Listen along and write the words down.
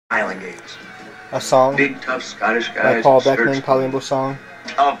Island games. A song Big tough Scottish by guys. Paul Beckman, Palu song.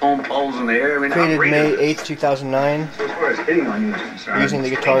 Telephone poles in the air. I mean, Created May outrageous. 8th, 2009. So as far as hitting on you is concerned, Using the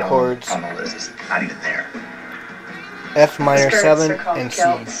guitar hitting chords on the list is not even there. F minor The skirts 7 are called and C.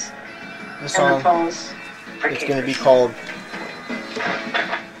 kilts, The and song, the poles are it's going to be capers. called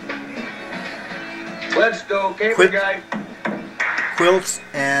Let's go, caper Quit. guy. Quilts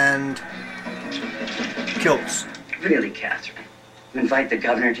and Kilts. Really, Catherine? You invite the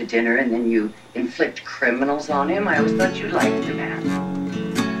governor to dinner and then you inflict criminals on him? I always thought you liked the man.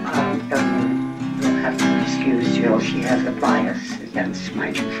 Governor, you'll have to excuse Jill. She has a bias against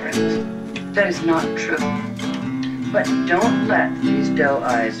my two friends. That is not true. But don't let these doe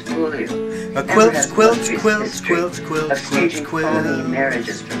eyes fool you. Quilts, quilts, History quilts, quilts, of quilts, quilts, staging phony quilts.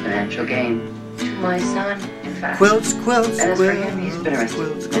 marriages for financial gain. To my son, in fact. Quilts, quilts, And as for quilts, him, he's been arrested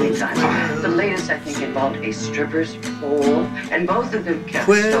quilts, many quilts, times. The quilts. latest, I think, involved a stripper's pole, and both of them kept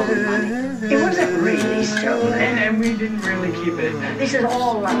Quilts. stolen money. It wasn't really stolen, and we didn't really keep it. This is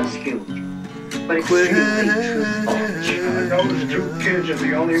all rather skewed, but extremely truthful. Those two kids are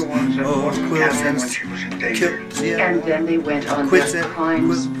the only ones that Oh, wasn't quilts Catherine and when she was in danger. kilts, yeah. And then they went on Quilts their and crime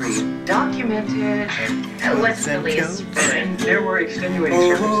quilts. spree. Documented. Quilts and Leslie is kilts. fine. There were extenuating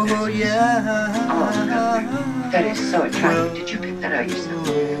Oh, circumstances. yeah. Oh, that is so attractive. Did you pick that out yourself?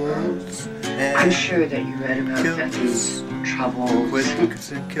 Quilts I'm and sure that you read about kilts. Betty's troubles.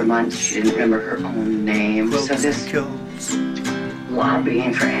 Quilts and The months she kilts. didn't remember her own name. Quilts So and this kilts.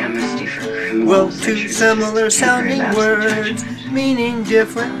 lobbying for amnesty for criminals. Well, that two you're just similar temporary sounding lapse in words, judgment. meaning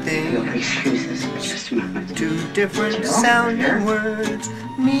different You'll things. excuse us for just a moment. Two different Jill, sounding here. words,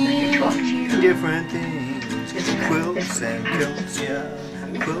 talk meaning to you. different things. This way, Quilts this way. and kilts,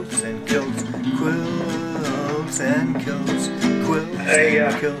 yeah. Quilts and kilts. Quilts and kilts. Quilts Hey,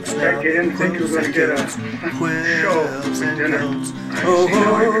 and kilts I now. didn't think you were Quilts gonna and get a kilts. show Quilts with and dinner. kilts. I see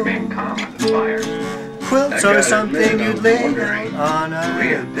how you Oh, remain calm under fire. quilts I are gotta something admit, you'd I'm lay wondering. on a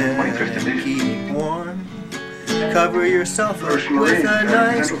Korea, bed 25th and Division. keep warm. Cover yourself up First with Marine, a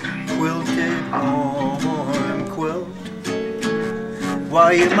nice Pendleton. quilted warm quilt.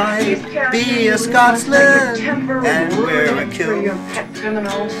 While you might be a Scotsman and wear a kilt, It's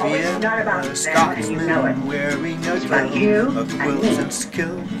not about a them, and you know it. Scotsman wearing a It's about kilt, you a and quilt me. and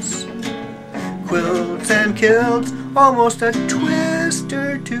kilts. Quilts and kilts, almost a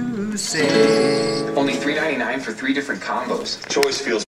twister to say. Only $3.99 for 3 different combos. Choice feels